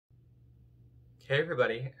Hey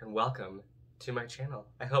everybody, and welcome to my channel.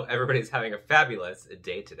 I hope everybody's having a fabulous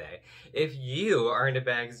day today. If you are into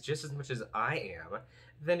bags just as much as I am,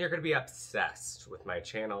 then you're going to be obsessed with my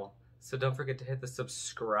channel. So don't forget to hit the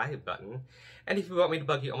subscribe button. And if you want me to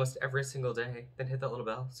bug you almost every single day, then hit that little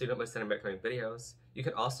bell so you don't miss any of my upcoming videos. You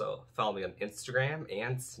can also follow me on Instagram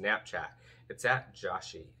and Snapchat. It's at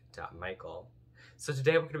Joshie.Michael. So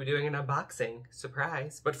today we're going to be doing an unboxing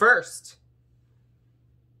surprise. But first,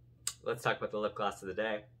 let's talk about the lip gloss of the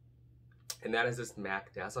day. And that is this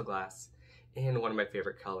MAC Dazzle Glass in one of my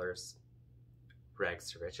favorite colors,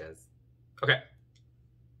 Rags to Riches. Okay,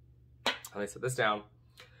 let me set this down.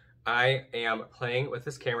 I am playing with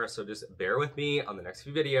this camera, so just bear with me on the next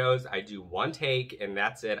few videos. I do one take and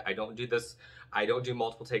that's it. I don't do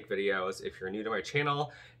multiple take videos. If you're new to my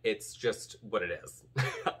channel, it's just what it is.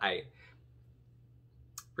 I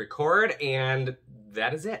record and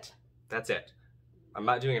that is it. That's it. I'm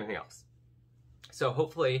not doing anything else. So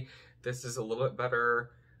hopefully this is a little bit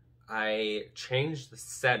better. I changed the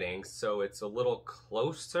settings so it's a little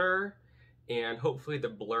closer and hopefully the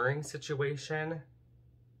blurring situation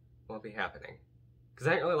won't be happening. Because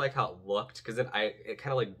I didn't really like how it looked because then it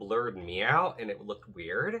kind of like blurred me out and it looked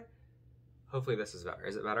weird. Hopefully this is better.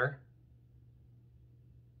 Is it better?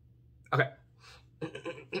 Okay.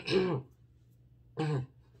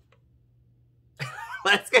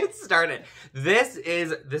 Let's get started. This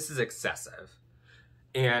is excessive.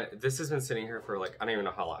 And this has been sitting here for like, I don't even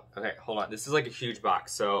know how long. Okay, hold on. This is like a huge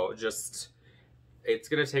box. So just, it's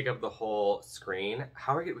gonna take up the whole screen.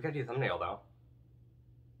 We gotta do a thumbnail though.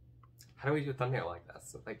 How do we do a thumbnail like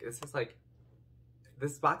this? Like, this is like,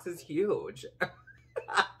 this box is huge.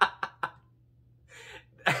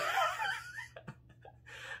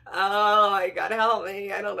 Oh my God, help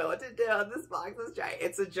me. I don't know what to do. This box is giant.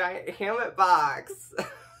 It's a giant Hammitt box.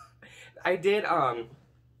 I did some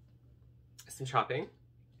shopping.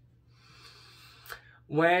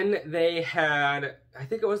 When they had, I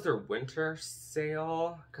think it was their winter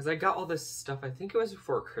sale, because I got all this stuff, I think it was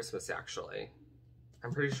before Christmas actually.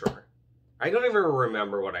 I'm pretty sure. I don't even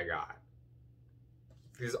remember what I got.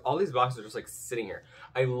 Because all these boxes are just like sitting here.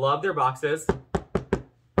 I love their boxes.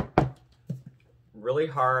 Really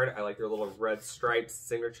hard. I like their little red stripes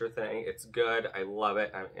signature thing. It's good. I love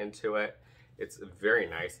it. I'm into it. It's very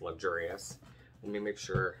nice, luxurious. Let me make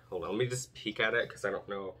sure. Hold on. Let me just peek at it because I don't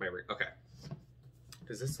know if my... Okay.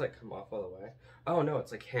 Does this like come off all the way? Oh no,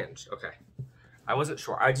 it's like hinged. Okay. I wasn't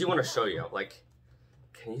sure. I do want to show you. Like,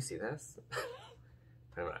 can you see this?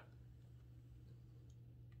 Wait a minute.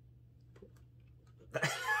 Can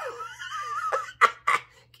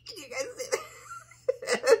you guys see this?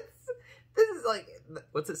 This is like,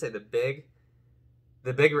 what's it say? The big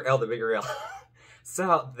reveal.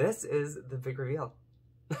 So this is the big reveal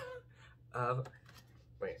of,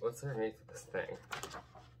 wait, what's underneath this thing?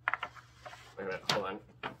 Wait a minute, hold on.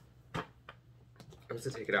 I'm just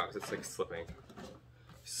gonna take it out because it's like slipping.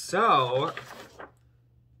 So,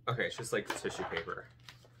 okay, it's just like tissue paper.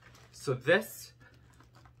 So this,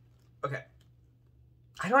 okay.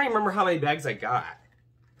 I don't even remember how many bags I got.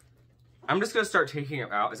 I'm just gonna start taking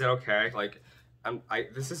them out. Is that okay? Like,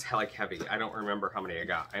 this is like heavy. I don't remember how many I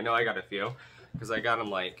got. I know I got a few because I got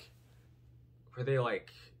them like, were they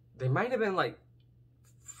like, they might have been like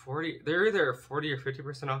 40. They're either 40 or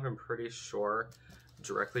 50% off. I'm pretty sure,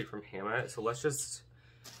 directly from Hammitt. So let's just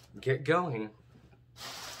get going.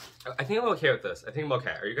 I think I'm okay with this. I think I'm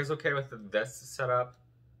okay. Are you guys okay with this setup?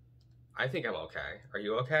 I think I'm okay. Are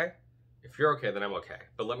you okay? If you're okay, then I'm okay.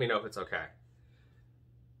 But let me know if it's okay.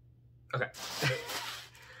 Okay.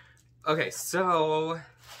 Okay, so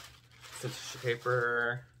some tissue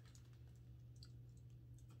paper.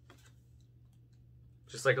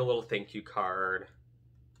 Just like a little thank you card.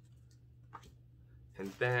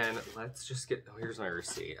 And then let's just get, oh, here's my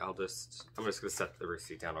receipt. I'm just gonna set the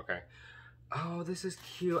receipt down, okay? Oh, this is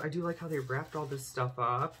cute. I do like how they wrapped all this stuff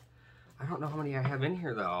up. I don't know how many I have in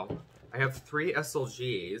here though. I have 3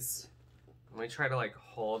 SLGs. Let me try to like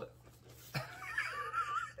hold.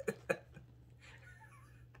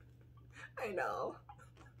 I know.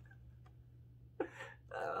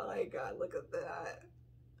 Oh my God, look at that.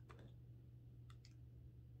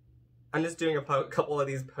 I'm just doing a couple of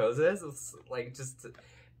these poses. It's like just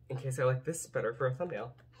in case I like this better for a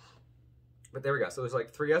thumbnail. But there we go. So there's like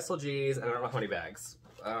 3 SLGs and I don't know how many bags.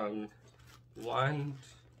 1, 2,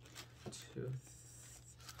 I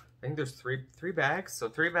think there's three bags. So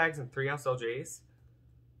 3 bags and 3 SLGs.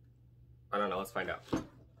 I don't know. Let's find out.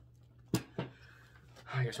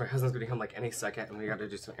 I guess my husband's gonna come like any second and we gotta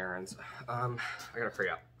do some errands. I gotta hurry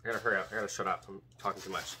up. I gotta shut up. I'm talking too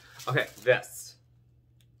much. Okay, this.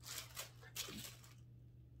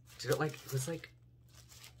 Did it like, did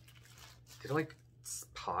it like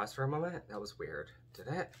pause for a moment? That was weird. Did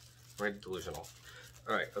it? We're delusional.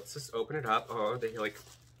 All right, let's just open it up. Oh, they like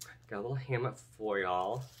got a little Hammitt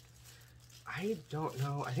foil. I don't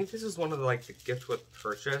know. I think this is one of the like the gift with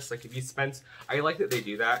purchase. Like if you spend, I like that they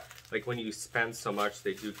do that. Like when you spend so much,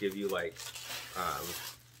 they do give you like,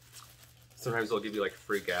 sometimes they'll give you like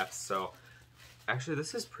free gifts. So actually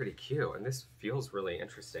this is pretty cute and this feels really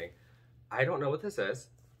interesting. I don't know what this is.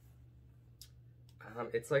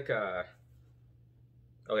 It's like a,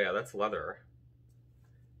 oh yeah, that's leather.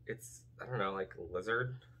 It's, I don't know, like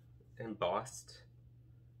lizard embossed.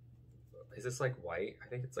 Is this like white? I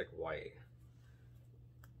think it's like white.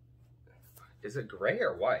 Is it gray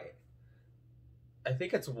or white? I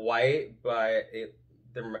think it's white, but it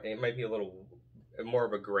might be a little more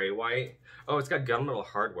of a gray white. Oh, it's got gunmetal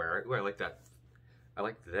hardware. Ooh, I like that. I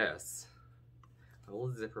like this. A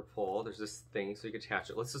little zipper pull. There's this thing so you can attach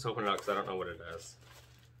it. Let's just open it up because I don't know what it is.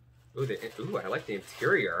 Ooh, I like the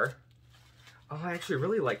interior. Oh, I actually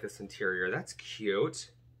really like this interior. That's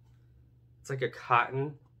cute. It's like a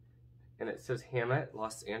cotton, and it says Hammitt,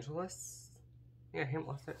 Los Angeles. Yeah, Hammitt,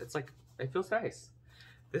 Los Angeles. It's like, it feels nice.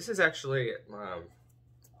 This is actually, I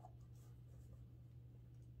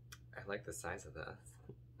like the size of this.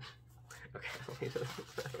 Okay,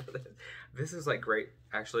 this is like great.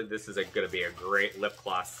 Actually, this is gonna be a great lip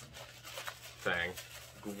gloss thing.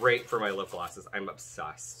 Great for my lip glosses. I'm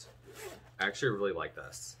obsessed. I actually really like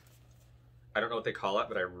this. I don't know what they call it,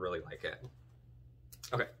 but I really like it.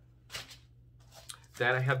 Okay.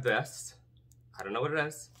 Then I have this. I don't know what it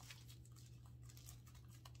is.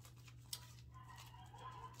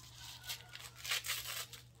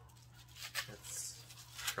 That's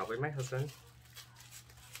probably my husband.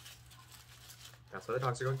 That's why the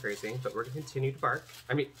dogs are going crazy, but we're gonna continue to bark.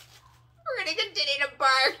 I mean, we're gonna continue to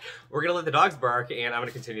bark. We're gonna let the dogs bark, and I'm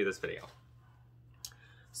gonna continue this video.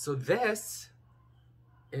 So this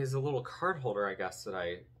is a little card holder, I guess, that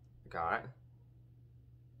I got.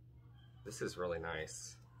 This is really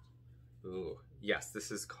nice. Ooh, yes,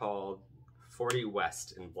 this is called 40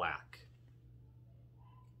 West in black.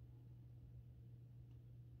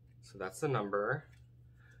 So that's the number.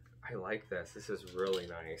 I like this. This is really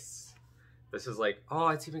nice. This is like, oh,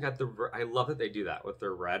 it's even got the, I love that they do that with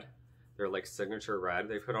their red. Their like signature red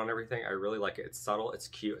they put on everything. I really like it. It's subtle, it's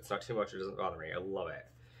cute, it's not too much, it doesn't bother me. I love it.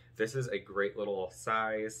 This is a great little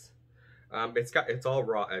size. It's all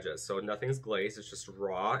raw edges, so nothing's glazed, it's just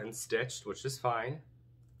raw and stitched, which is fine.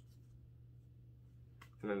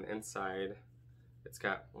 And then the inside, it's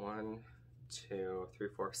got 1, 2, 3,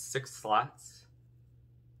 4, 6 slots.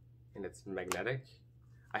 And it's magnetic.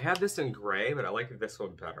 I have this in gray, but I like this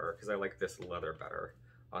one better because I like this leather better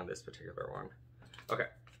on this particular one. Okay,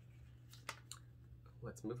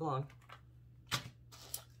 let's move along.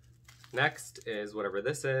 Next is whatever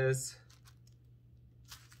this is.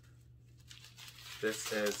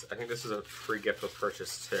 This is, I think this is a free gift with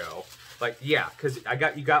purchase too. Like, yeah, because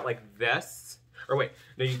you got like this, or wait,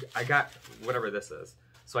 no, I got whatever this is.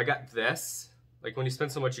 So I got this, like when you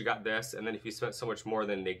spend so much, you got this, and then if you spent so much more,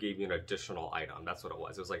 then they gave you an additional item. That's what it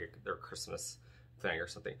was. It was like their Christmas thing or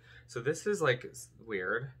something. So this is like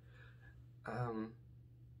weird.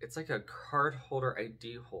 It's like a card holder,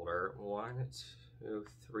 ID holder. 1, 2,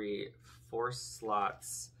 3, 4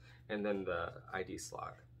 slots, and then the ID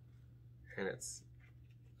slot. And it's,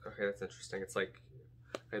 okay, that's interesting. It's like,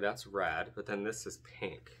 okay, that's red, but then this is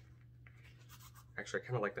pink. Actually, I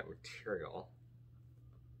kind of like that material.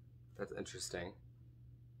 That's interesting.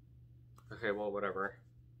 Okay, well, whatever.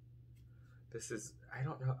 This is, I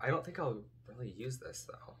don't know. I don't think I'll really use this,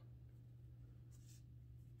 though.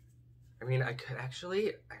 I mean, I could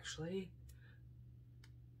actually,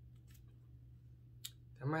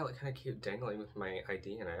 that might look kind of cute dangling with my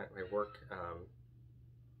ID in it, my work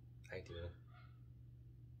ID.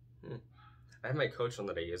 I have my Coach one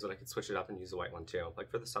that I use, but I could switch it up and use the white one too,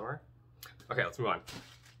 like for the summer. Okay, let's move on.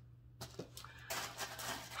 Oh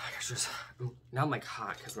my gosh, now I'm like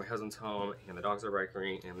hot because my husband's home and the dogs are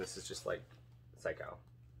barking and this is just like psycho.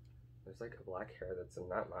 There's like a black hair that's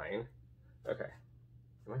not mine. Okay,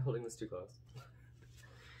 am I holding this too close?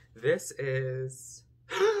 This is,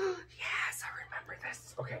 yes, I remember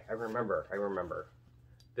this. Okay, I remember.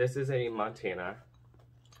 This is a Montana.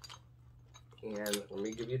 And let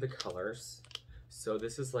me give you the colors. So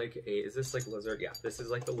this is like a, is this like lizard? Yeah, this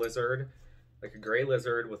is like the lizard, like a gray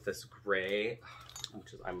lizard with this gray,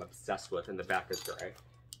 which is I'm obsessed with, and the back is gray.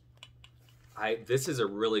 This is a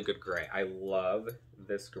really good gray. I love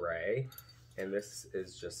this gray, and this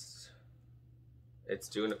is just, it's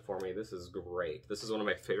doing it for me. This is great. This is one of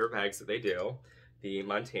my favorite bags that they do, the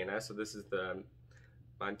Montana. So this is the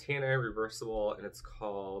Montana reversible, and it's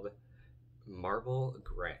called Marble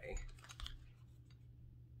Gray.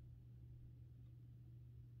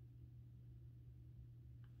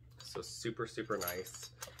 So super, super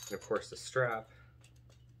nice. And of course the strap.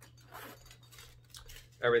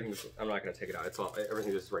 Everything's, I'm not gonna take it out. It's all,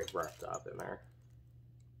 everything's just right wrapped up in there.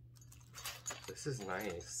 This is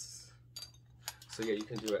nice. So yeah, you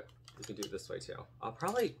can do it this way too. I'll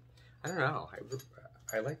probably, I don't know.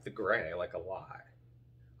 I like the gray like a lot.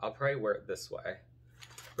 I'll probably wear it this way.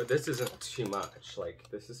 But this isn't too much. Like,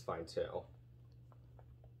 this is fine too.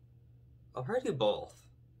 I'll probably do both.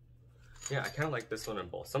 Yeah, I kind of like this one in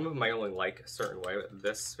both. Some of them I only like a certain way, but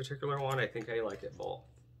this particular one, I think I like it both.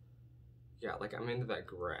 Yeah, like I'm into that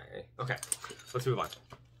gray. Okay, let's move on.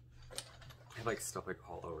 I have like stuff like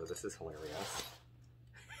all over. This is hilarious.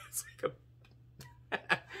 It's like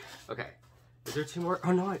a... Okay, is there 2 more?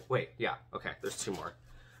 Oh no, wait, yeah, okay, there's 2 more.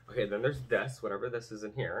 Okay, then there's this, whatever this is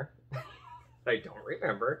in here. I don't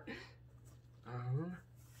remember.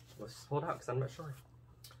 Let's just pull it out because I'm not sure.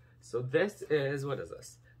 So this is, what is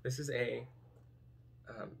this? This is a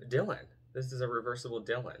Dylan. This is a reversible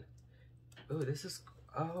Dylan. Oh, this is,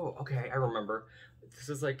 oh, okay, I remember. This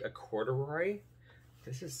is like a corduroy.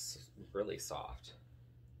 This is really soft.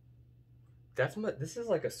 This is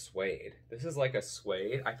like a suede. This is like a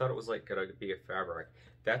suede. I thought it was like gonna be a fabric.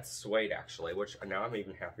 That's suede actually, which now I'm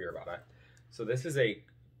even happier about it. So this is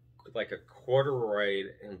like a corduroy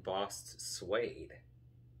embossed suede.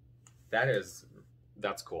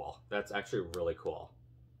 That's cool. That's actually really cool.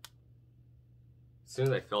 As soon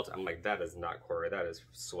as I felt it, I'm like, that is not corduroy, that is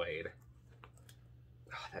suede.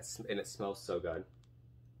 Oh, and it smells so good.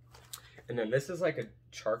 And then this is like a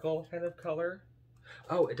charcoal kind of color.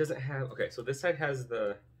 Oh, it doesn't have, okay, so this side has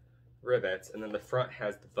the rivets, and then the front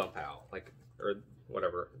has the bump out, like, or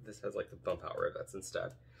whatever. This has like the bump out rivets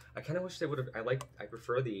instead. I kind of wish they would have, I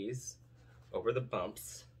prefer these over the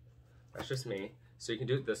bumps. That's just me. So you can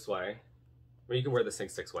do it this way. Or you can wear this thing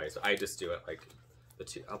 6 ways. So I just do it like the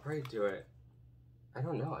 2. I'll probably do it, I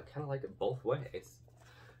don't know, I kind of like it both ways.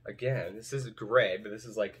 Again, this is gray, but this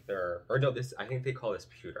is like their, or no, this, I think they call this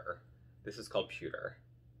pewter. This is called pewter.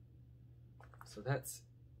 So that's,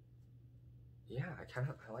 yeah,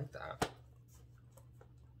 I like that.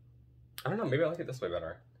 I don't know, maybe I like it this way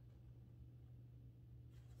better.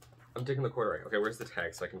 I'm digging the corduroy. Okay, where's the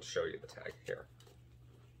tag so I can show you the tag here.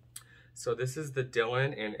 So this is the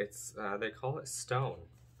Dylan, and it's, they call it stone.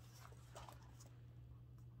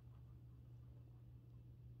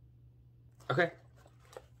 Okay.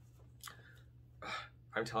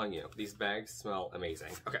 I'm telling you, these bags smell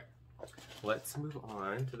amazing. Okay, let's move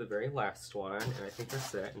on to the very last one, and I think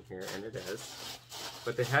that's it in here, and it is.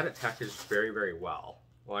 But they had it packaged very, very well.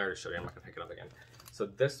 Well, I already showed you, I'm not gonna pick it up again. So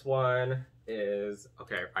this one is,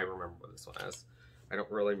 okay, I remember what this one is. I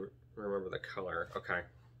don't really remember the color. Okay.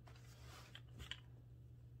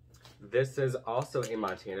 This is also a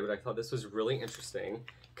Montana, but I thought this was really interesting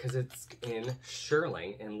because it's in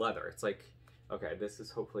shearling and leather. It's like, okay, this is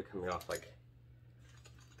hopefully coming off like,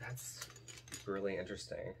 that's really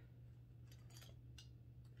interesting.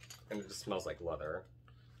 And it just smells like leather.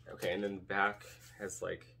 Okay, and then the back has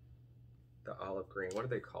like the olive green. What do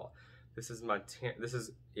they call? This is Montana. This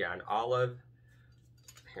is, yeah, an olive.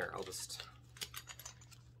 Here, I'll just.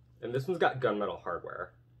 And this one's got gunmetal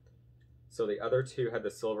hardware. So the other 2 had the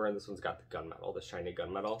silver, and this one's got the gunmetal, the shiny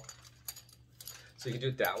gunmetal. So you can do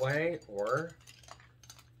it that way, or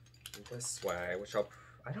this way, which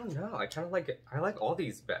I don't know. I kind of like it. I like all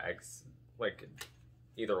these bags, like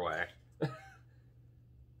either way.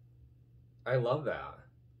 I love that.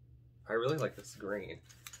 I really like this green.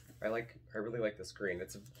 I really like this green.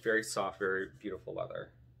 It's a very soft, very beautiful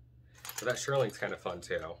leather. So that shearling's kind of fun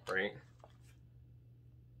too, right?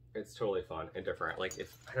 It's totally fun and different. Like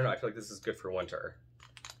I don't know, I feel like this is good for winter.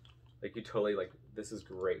 Like you totally like, this is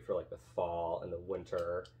great for like the fall and the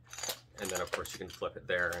winter. And then of course you can flip it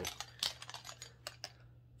there and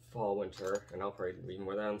fall, winter, and I'll probably even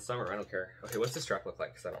wear that in summer, I don't care. Okay, what's the strap look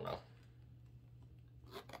like? Because I don't know.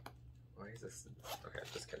 Why is this? Okay,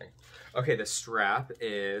 just kidding. Okay, the strap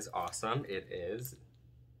is awesome. It is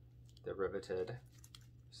the riveted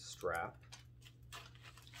strap.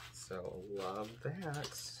 So love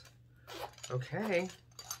that. Okay,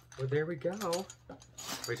 well there we go.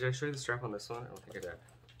 Wait, did I show you the strap on this one? I don't think I did.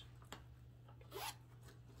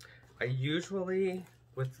 I usually,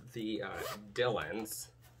 with the Dylans,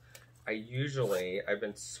 I've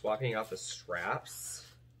been swapping out the straps.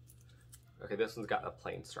 Okay, this one's got a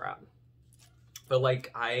plain strap. But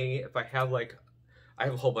like, I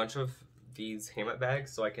have a whole bunch of these Hammitt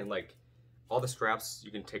bags, so I can like all the straps,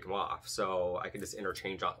 you can take them off. So I can just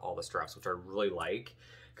interchange out all the straps, which I really like.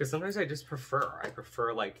 Because sometimes I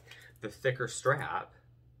prefer like the thicker strap,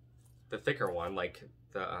 the thicker one, like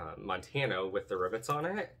the Montana with the rivets on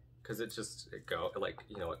it. Because it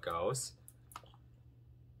goes.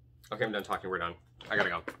 Okay, I'm done talking. We're done. I gotta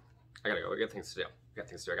go. We got things to do.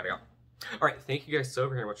 I gotta go. All right, thank you guys so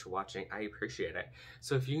very much for watching. I appreciate it.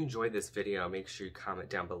 So if you enjoyed this video, make sure you comment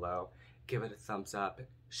down below, give it a thumbs up,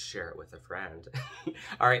 share it with a friend.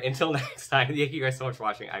 All right, until next time, thank you guys so much for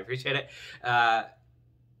watching. I appreciate it.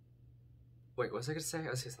 Wait, what was I gonna say? I was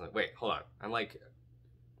gonna say something. Wait, hold on. I'm like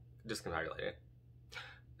discombobulated.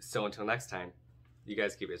 So until next time, you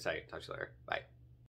guys keep it tight. Talk to you later. Bye.